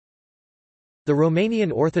The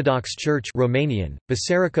Romanian Orthodox Church Romanian,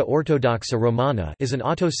 Biserica Ortodoxă Română is an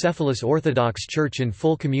autocephalous Orthodox church in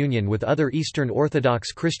full communion with other Eastern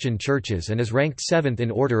Orthodox Christian churches and is ranked 7th in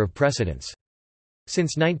order of precedence.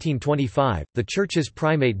 Since 1925, the church's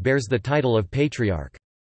primate bears the title of Patriarch.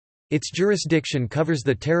 Its jurisdiction covers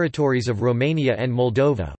the territories of Romania and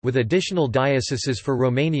Moldova, with additional dioceses for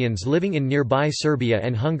Romanians living in nearby Serbia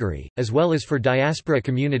and Hungary, as well as for diaspora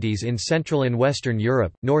communities in Central and Western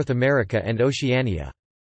Europe, North America and Oceania.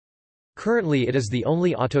 Currently it is the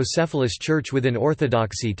only autocephalous church within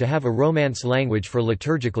Orthodoxy to have a Romance language for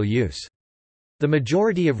liturgical use. The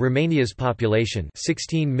majority of Romania's population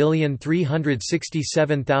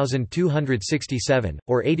 16,367,267,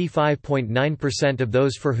 or 85.9% of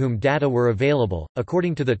those for whom data were available,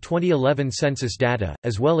 according to the 2011 census data,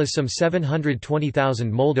 as well as some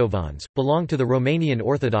 720,000 Moldovans, belong to the Romanian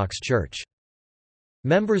Orthodox Church.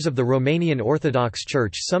 Members of the Romanian Orthodox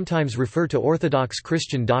Church sometimes refer to Orthodox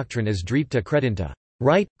Christian doctrine as dreptă credință,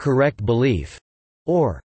 right, correct belief,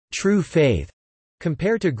 or true faith,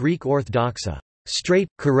 compared to Greek orthodoxa, straight,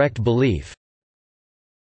 correct belief.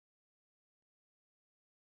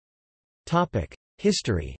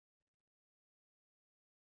 History.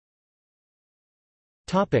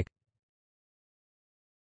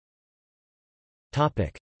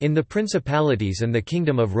 In the Principalities and the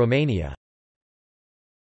Kingdom of Romania.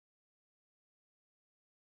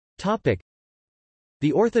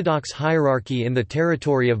 The Orthodox hierarchy in the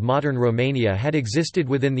territory of modern Romania had existed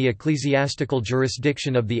within the ecclesiastical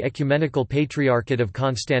jurisdiction of the Ecumenical Patriarchate of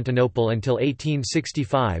Constantinople until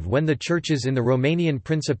 1865, when the churches in the Romanian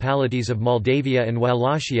principalities of Moldavia and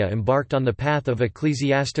Wallachia embarked on the path of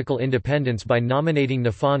ecclesiastical independence by nominating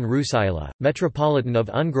Nefan Rusaila, Metropolitan of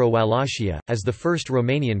Ungro-Wallachia, as the first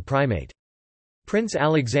Romanian primate. Prince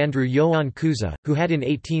Alexandru Ioan Cuza, who had in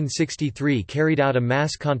 1863 carried out a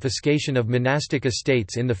mass confiscation of monastic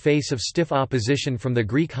estates in the face of stiff opposition from the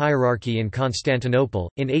Greek hierarchy in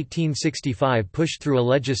Constantinople, in 1865 pushed through a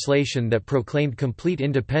legislation that proclaimed complete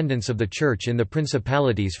independence of the Church in the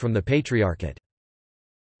principalities from the Patriarchate.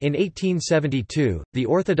 In 1872, the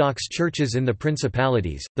Orthodox churches in the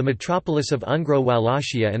principalities, the metropolis of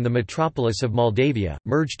Ungro-Wallachia and the metropolis of Moldavia,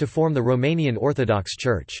 merged to form the Romanian Orthodox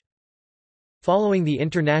Church. Following the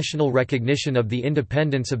international recognition of the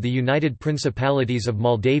independence of the United Principalities of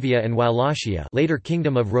Moldavia and Wallachia, later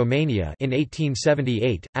Kingdom of Romania, in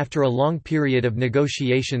 1878, after a long period of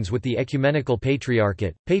negotiations with the Ecumenical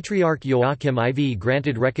Patriarchate, Patriarch Joachim IV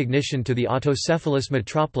granted recognition to the autocephalous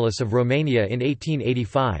metropolis of Romania in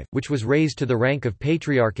 1885, which was raised to the rank of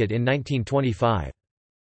Patriarchate in 1925.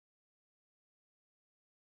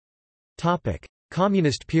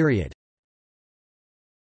 Communist period.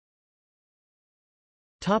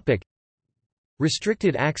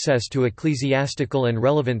 Restricted access to ecclesiastical and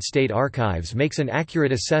relevant state archives makes an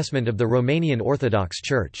accurate assessment of the Romanian Orthodox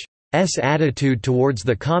Church's attitude towards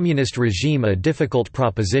the communist regime a difficult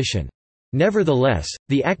proposition. Nevertheless,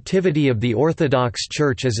 the activity of the Orthodox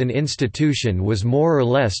Church as an institution was more or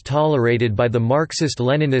less tolerated by the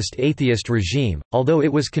Marxist-Leninist atheist regime, although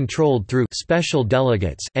it was controlled through special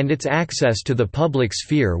delegates, and its access to the public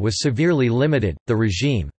sphere was severely limited. The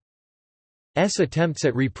regime's attempts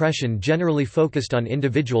at repression generally focused on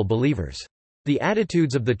individual believers. The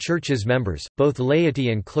attitudes of the Church's members, both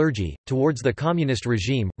laity and clergy, towards the communist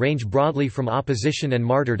regime, range broadly from opposition and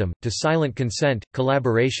martyrdom, to silent consent,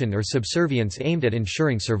 collaboration or subservience aimed at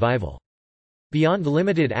ensuring survival. Beyond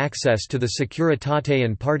limited access to the Securitate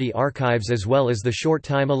and party archives as well as the short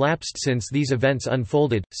time elapsed since these events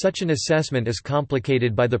unfolded, such an assessment is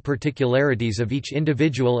complicated by the particularities of each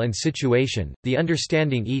individual and situation, the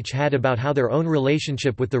understanding each had about how their own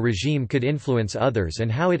relationship with the regime could influence others and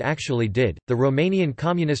how it actually did. The Romanian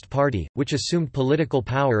Communist Party, which assumed political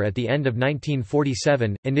power at the end of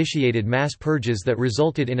 1947, initiated mass purges that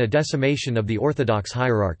resulted in a decimation of the Orthodox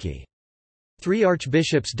hierarchy. 3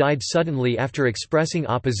 archbishops died suddenly after expressing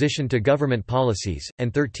opposition to government policies,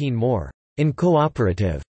 and 13 more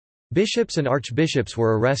incooperative bishops and archbishops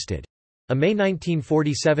were arrested. A May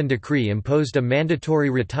 1947 decree imposed a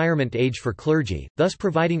mandatory retirement age for clergy, thus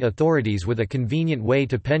providing authorities with a convenient way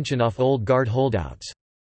to pension off old guard holdouts.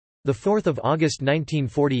 The 4th of August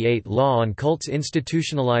 1948 law on cults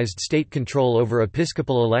institutionalized state control over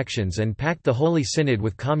episcopal elections and packed the Holy Synod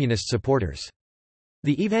with communist supporters.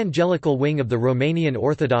 The evangelical wing of the Romanian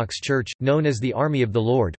Orthodox Church, known as the Army of the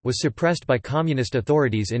Lord, was suppressed by communist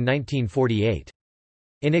authorities in 1948.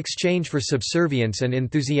 In exchange for subservience and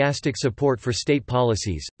enthusiastic support for state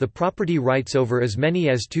policies, the property rights over as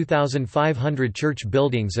many as 2,500 church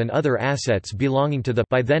buildings and other assets belonging to the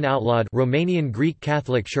by then outlawed Romanian Greek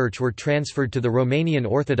Catholic Church were transferred to the Romanian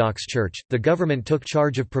Orthodox Church. The government took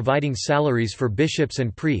charge of providing salaries for bishops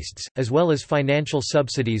and priests, as well as financial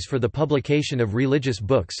subsidies for the publication of religious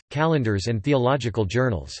books, calendars, and theological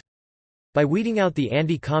journals. By weeding out the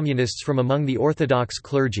anti-communists from among the Orthodox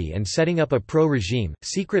clergy and setting up a pro-regime,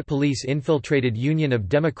 secret police infiltrated Union of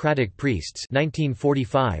Democratic Priests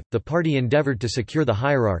 1945, the party endeavored to secure the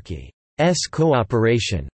hierarchy's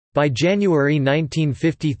cooperation. By January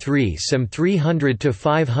 1953 some 300 to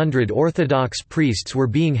 500 Orthodox priests were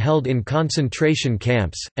being held in concentration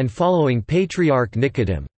camps, and following Patriarch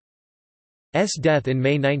Nicodem's death in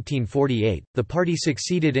May 1948, the party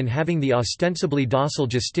succeeded in having the ostensibly docile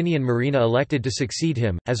Justinian Marina elected to succeed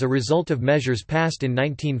him. As a result of measures passed in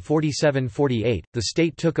 1947–48, the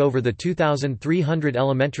state took over the 2,300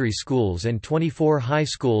 elementary schools and 24 high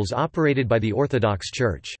schools operated by the Orthodox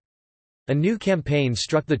Church. A new campaign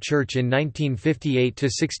struck the Church in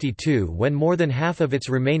 1958–62 when more than half of its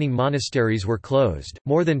remaining monasteries were closed,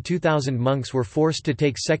 more than 2,000 monks were forced to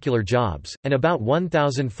take secular jobs, and about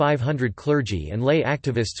 1,500 clergy and lay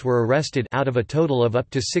activists were arrested out of a total of up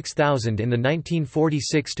to 6,000 in the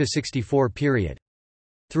 1946–64 period.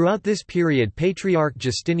 Throughout this period Patriarch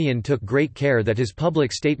Justinian took great care that his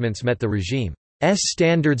public statements met the regime's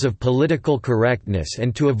standards of political correctness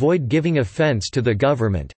and to avoid giving offense to the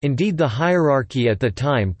government. Indeed, the hierarchy at the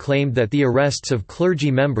time claimed that the arrests of clergy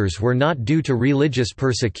members were not due to religious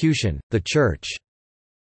persecution. The Church's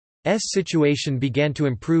situation began to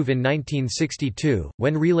improve in 1962,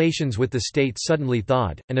 when relations with the state suddenly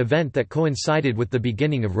thawed, an event that coincided with the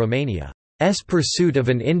beginning of Romania's pursuit of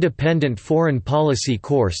an independent foreign policy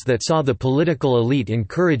course that saw the political elite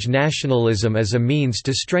encourage nationalism as a means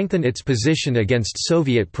to strengthen its position against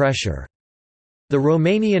Soviet pressure. The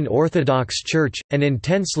Romanian Orthodox Church, an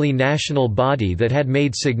intensely national body that had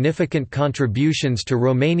made significant contributions to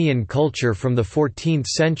Romanian culture from the 14th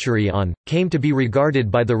century on, came to be regarded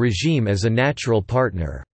by the regime as a natural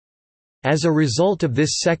partner. As a result of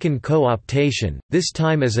this second co-optation, this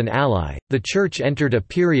time as an ally, the Church entered a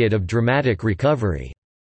period of dramatic recovery.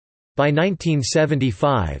 By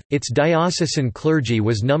 1975, its diocesan clergy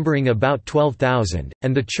was numbering about 12,000,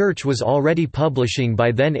 and the Church was already publishing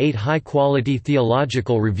by then 8 high-quality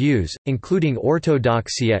theological reviews, including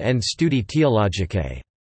Orthodoxia and Studii Theologicae.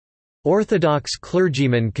 Orthodox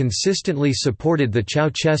clergymen consistently supported the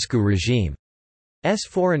Ceausescu regime.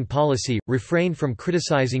 Foreign policy, refrained from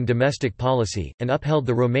criticizing domestic policy, and upheld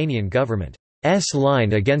the Romanian government's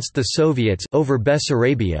line against the Soviets over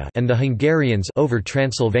Bessarabia and the Hungarians over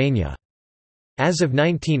Transylvania. As of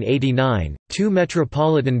 1989, 2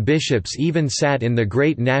 metropolitan bishops even sat in the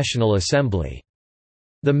Great National Assembly.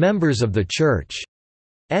 The members of the Church's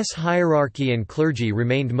hierarchy and clergy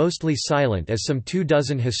remained mostly silent as some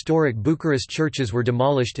 24 historic Bucharest churches were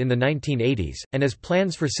demolished in the 1980s, and as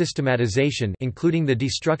plans for systematization including the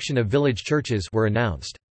destruction of village churches were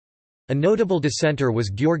announced. A notable dissenter was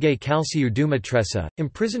Gheorghe Calciu Dumitrescu,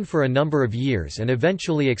 imprisoned for a number of years and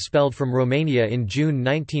eventually expelled from Romania in June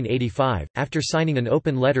 1985, after signing an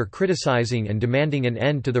open letter criticizing and demanding an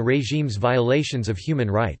end to the regime's violations of human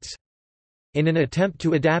rights. In an attempt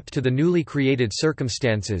to adapt to the newly created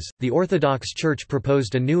circumstances, the Orthodox Church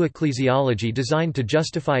proposed a new ecclesiology designed to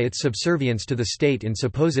justify its subservience to the state in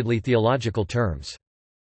supposedly theological terms.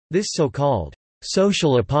 This so-called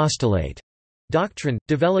social apostolate doctrine,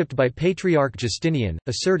 developed by Patriarch Justinian,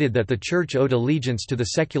 asserted that the Church owed allegiance to the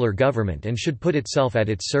secular government and should put itself at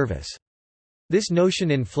its service. This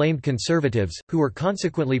notion inflamed conservatives, who were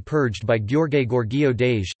consequently purged by Gheorghe Gorghiu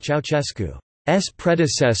Dej, Ceausescu's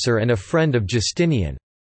predecessor and a friend of Justinian's.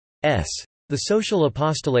 The social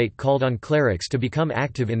apostolate called on clerics to become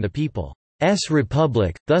active in the people's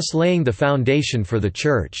republic, thus laying the foundation for the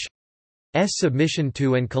Church's submission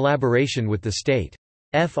to and collaboration with the state.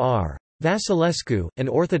 Fr. Vasilescu, an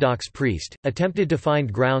Orthodox priest, attempted to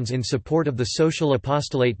find grounds in support of the social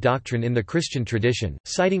apostolate doctrine in the Christian tradition,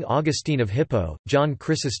 citing Augustine of Hippo, John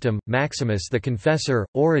Chrysostom, Maximus the Confessor,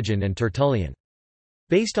 Origen and Tertullian.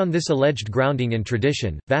 Based on this alleged grounding in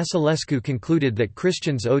tradition, Vasilescu concluded that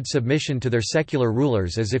Christians owed submission to their secular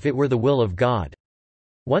rulers as if it were the will of God.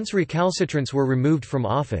 Once recalcitrants were removed from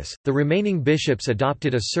office, the remaining bishops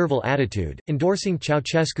adopted a servile attitude, endorsing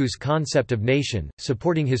Ceausescu's concept of nation,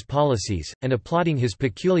 supporting his policies, and applauding his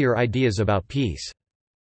peculiar ideas about peace.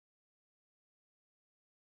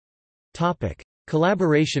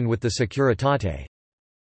 Collaboration with the Securitate.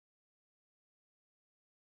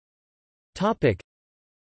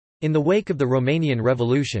 In the wake of the Romanian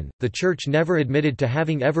Revolution, the Church never admitted to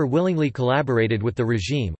having ever willingly collaborated with the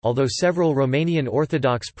regime, although several Romanian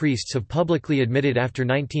Orthodox priests have publicly admitted after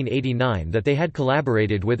 1989 that they had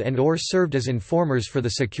collaborated with and/or served as informers for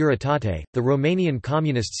the Securitate, the Romanian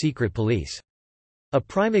communist secret police. A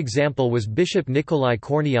prime example was Bishop Nicolae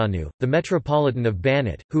Corneanu, the Metropolitan of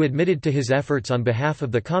Banat, who admitted to his efforts on behalf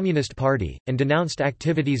of the Communist Party, and denounced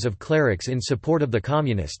activities of clerics in support of the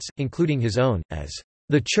Communists, including his own, as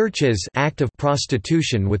the Church's act of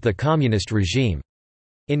prostitution with the communist regime.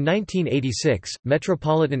 In 1986,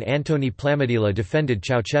 Metropolitan Antoni Plamadila defended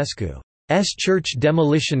Ceausescu's church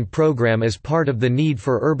demolition program as part of the need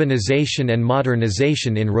for urbanization and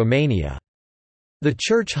modernization in Romania. The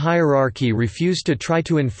church hierarchy refused to try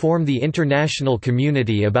to inform the international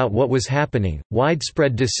community about what was happening.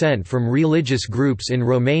 Widespread dissent from religious groups in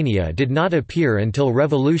Romania did not appear until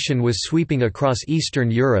revolution was sweeping across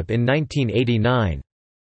Eastern Europe in 1989.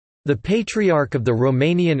 The Patriarch of the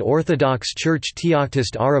Romanian Orthodox Church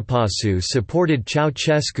Teoctist Arapasu supported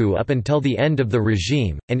Ceausescu up until the end of the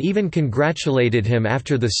regime, and even congratulated him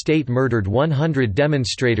after the state murdered 100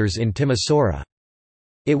 demonstrators in Timisoara.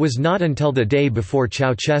 It was not until the day before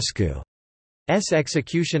Ceausescu's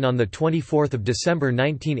execution on 24 December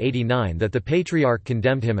 1989 that the Patriarch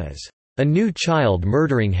condemned him as a new child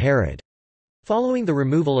murdering Herod. Following the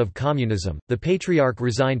removal of communism, the Patriarch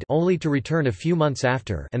resigned only to return a few months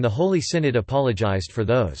after, and the Holy Synod apologized for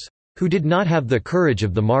those who did not have the courage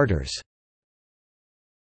of the martyrs.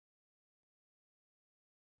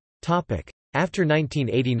 After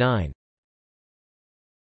 1989.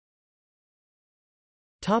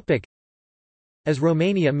 As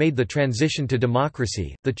Romania made the transition to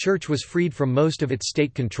democracy, the Church was freed from most of its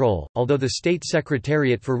state control, although the State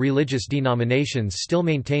Secretariat for Religious Denominations still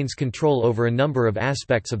maintains control over a number of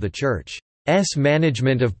aspects of the Church's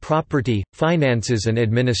management of property, finances and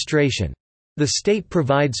administration. The state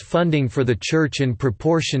provides funding for the Church in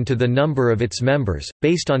proportion to the number of its members,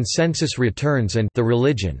 based on census returns and the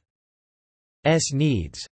religion's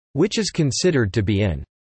needs, which is considered to be an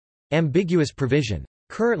ambiguous provision.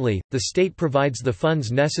 Currently, the state provides the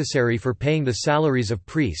funds necessary for paying the salaries of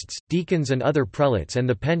priests, deacons and other prelates and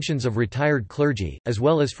the pensions of retired clergy, as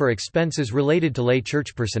well as for expenses related to lay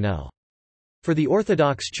church personnel. For the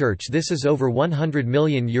Orthodox Church this is over €100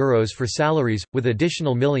 million for salaries, with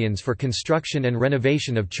additional millions for construction and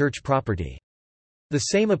renovation of church property. The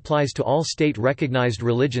same applies to all state-recognized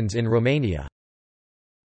religions in Romania.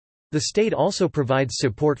 The state also provides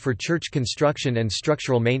support for church construction and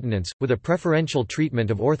structural maintenance, with a preferential treatment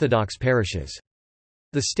of Orthodox parishes.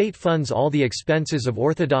 The state funds all the expenses of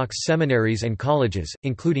Orthodox seminaries and colleges,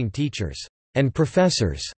 including teachers' and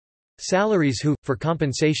professors' salaries who, for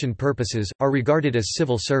compensation purposes, are regarded as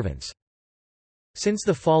civil servants. Since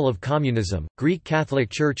the fall of communism, Greek Catholic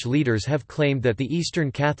Church leaders have claimed that the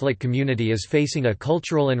Eastern Catholic community is facing a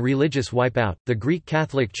cultural and religious wipeout. The Greek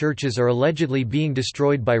Catholic churches are allegedly being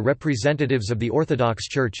destroyed by representatives of the Orthodox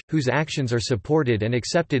Church, whose actions are supported and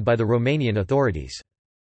accepted by the Romanian authorities.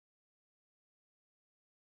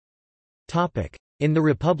 In the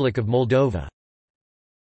Republic of Moldova.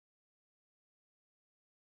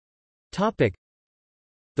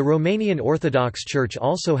 The Romanian Orthodox Church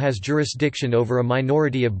also has jurisdiction over a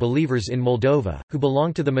minority of believers in Moldova, who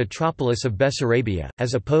belong to the metropolis of Bessarabia,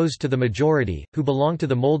 as opposed to the majority, who belong to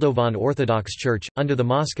the Moldovan Orthodox Church, under the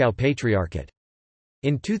Moscow Patriarchate.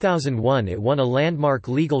 In 2001 it won a landmark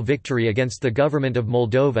legal victory against the government of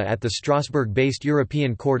Moldova at the Strasbourg-based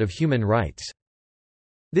European Court of Human Rights.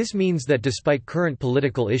 This means that despite current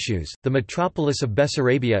political issues, the metropolis of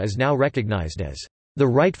Bessarabia is now recognized as the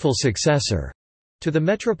rightful successor to the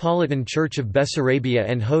Metropolitan Church of Bessarabia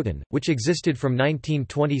and Hoton, which existed from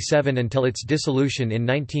 1927 until its dissolution in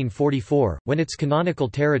 1944, when its canonical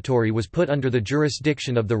territory was put under the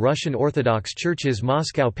jurisdiction of the Russian Orthodox Church's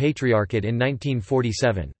Moscow Patriarchate in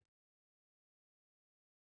 1947.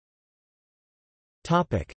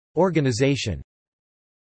 Organization.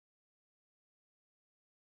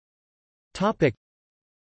 The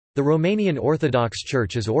Romanian Orthodox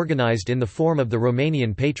Church is organized in the form of the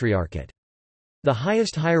Romanian Patriarchate. The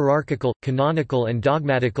highest hierarchical, canonical and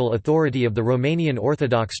dogmatical authority of the Romanian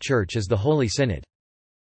Orthodox Church is the Holy Synod.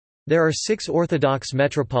 There are 6 Orthodox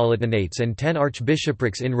metropolitanates and 10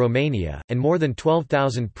 archbishoprics in Romania, and more than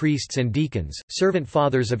 12,000 priests and deacons, servant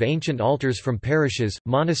fathers of ancient altars from parishes,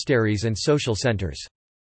 monasteries and social centers.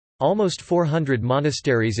 Almost 400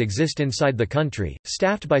 monasteries exist inside the country,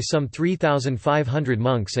 staffed by some 3,500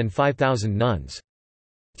 monks and 5,000 nuns.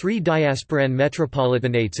 3 diasporan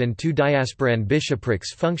metropolitanates and 2 diasporan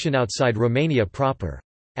bishoprics function outside Romania proper.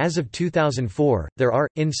 As of 2004, there are,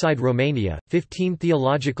 inside Romania, 15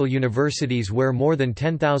 theological universities where more than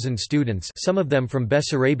 10,000 students, some of them from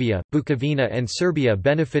Bessarabia, Bukovina and Serbia,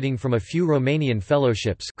 benefiting from a few Romanian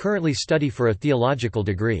fellowships, currently study for a theological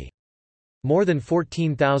degree. More than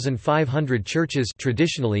 14,500 churches,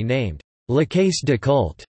 traditionally named Locales de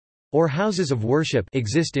culte, or houses of worship,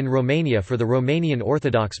 exist in Romania for the Romanian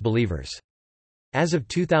Orthodox believers. As of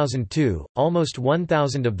 2002, almost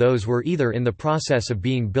 1,000 of those were either in the process of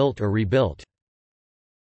being built or rebuilt.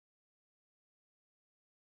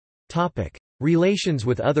 Relations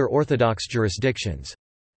with other Orthodox jurisdictions.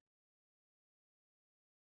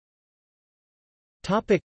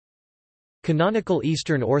 Canonical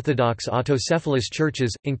Eastern Orthodox autocephalous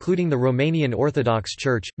churches, including the Romanian Orthodox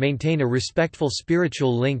Church, maintain a respectful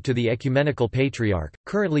spiritual link to the Ecumenical Patriarch,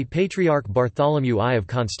 currently Patriarch Bartholomew I of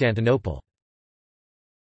Constantinople.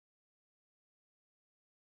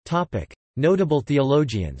 Notable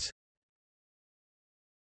theologians.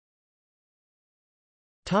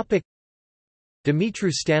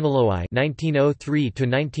 Dumitru Stăniloae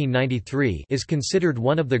 (1903–1993) is considered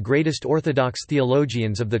one of the greatest Orthodox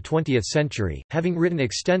theologians of the 20th century, having written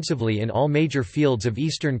extensively in all major fields of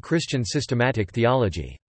Eastern Christian systematic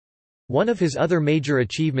theology. One of his other major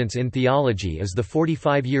achievements in theology is the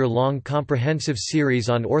 45-year-long comprehensive series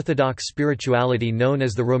on Orthodox spirituality known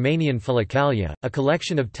as the Romanian Philokalia, a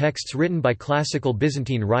collection of texts written by classical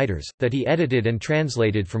Byzantine writers, that he edited and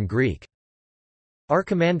translated from Greek.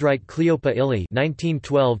 Archimandrite Cleopa Ili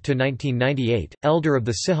 (1912–1998), elder of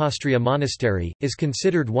the Sihastria Monastery, is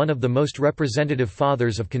considered one of the most representative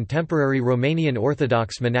fathers of contemporary Romanian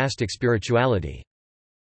Orthodox monastic spirituality.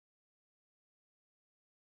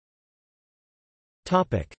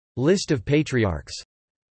 List of patriarchs.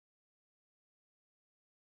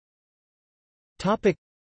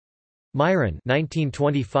 Myron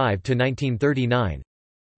 (1925–1939),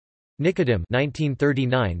 Nicodem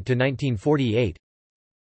 (1939–1948),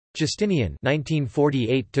 Justinian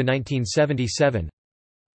 (1948–1977),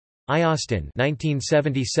 Iostin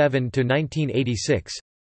 (1977–1986),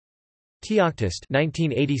 Theoctist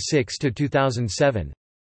 (1986–2007),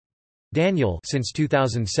 Daniel since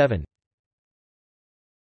 2007.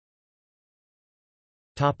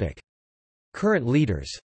 Current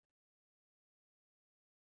leaders.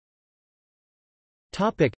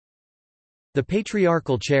 The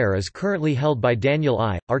patriarchal chair is currently held by Daniel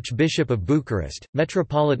I, Archbishop of Bucharest,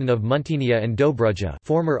 Metropolitan of Muntenia and Dobruja,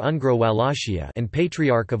 former Ungro-Wallachia, and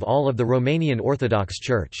Patriarch of all of the Romanian Orthodox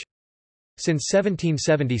Church. Since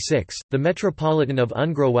 1776, the Metropolitan of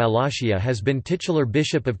Ungro-Wallachia has been titular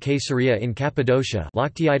Bishop of Caesarea in Cappadocia,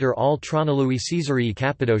 Loctiter al Tronului Caesarii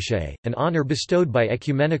Cappadociae, an honor bestowed by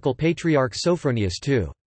Ecumenical Patriarch Sophronius II.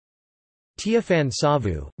 Teofan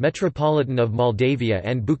Savu, Metropolitan of Moldavia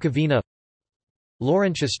and Bukovina.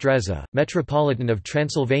 Laurentius Streza, Metropolitan of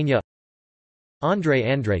Transylvania. Andrei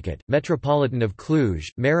Andrachit, Metropolitan of Cluj,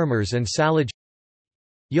 Maramureș and Salaj.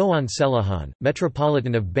 Ioan Celehan,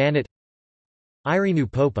 Metropolitan of Banat.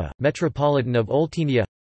 Irineu Popa, Metropolitan of Oltenia.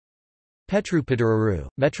 Petru Păduraru,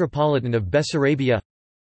 Metropolitan of Bessarabia.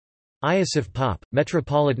 Iosif Pop,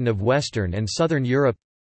 Metropolitan of Western and Southern Europe.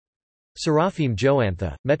 Serafim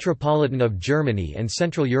Joantha, Metropolitan of Germany and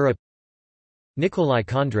Central Europe. Nicolae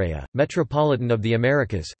Condrea, Metropolitan of the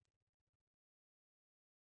Americas.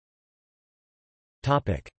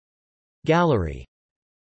 Gallery.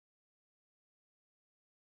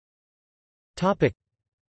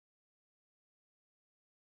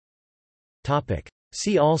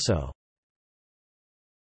 See also.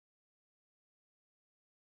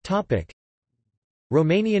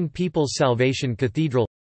 Romanian People's Salvation Cathedral,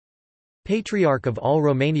 Patriarch of all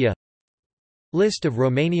Romania, List of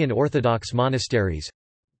Romanian Orthodox monasteries,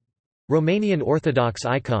 Romanian Orthodox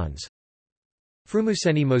icons,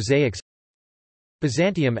 Frumușeni mosaics,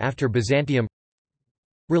 Byzantium after Byzantium,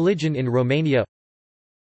 Religion in Romania,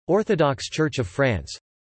 Orthodox Church of France,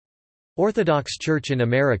 Orthodox Church in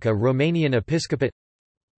America, Romanian Episcopate,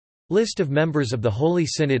 List of members of the Holy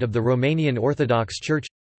Synod of the Romanian Orthodox Church,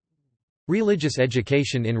 Religious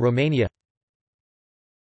education in Romania.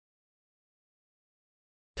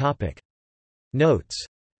 Notes.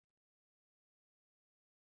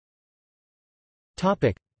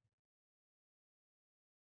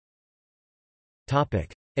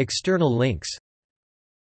 External links.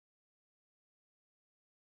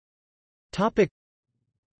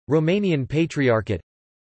 Romanian Patriarchate,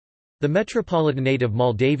 the Metropolitanate of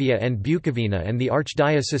Moldavia and Bukovina and the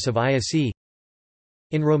Archdiocese of Iasi.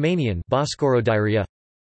 In Romanian, Boscorodirea,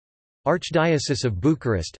 Archdiocese of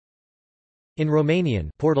Bucharest. In Romanian,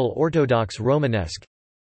 Portal Ortodox Romanesque.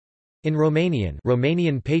 In Romanian,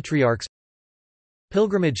 Romanian Patriarchs.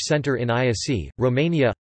 Pilgrimage Center in Iasi,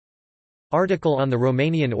 Romania. Article on the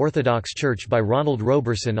Romanian Orthodox Church by Ronald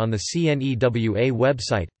Roberson on the CNEWA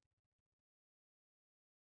website.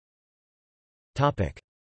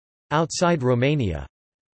 Outside Romania.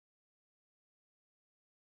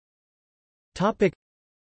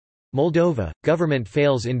 Moldova, government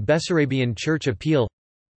fails in Bessarabian Church appeal.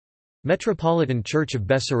 Metropolitan Church of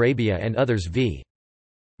Bessarabia and others v.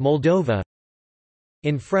 Moldova.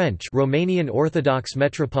 In French, Romanian Orthodox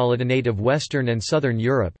Metropolitanate of Western and Southern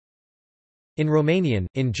Europe. In Romanian,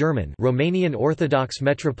 in German, Romanian Orthodox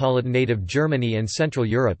Metropolitanate of Germany and Central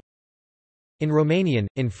Europe. In Romanian,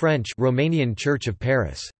 in French, Romanian Church of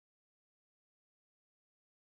Paris.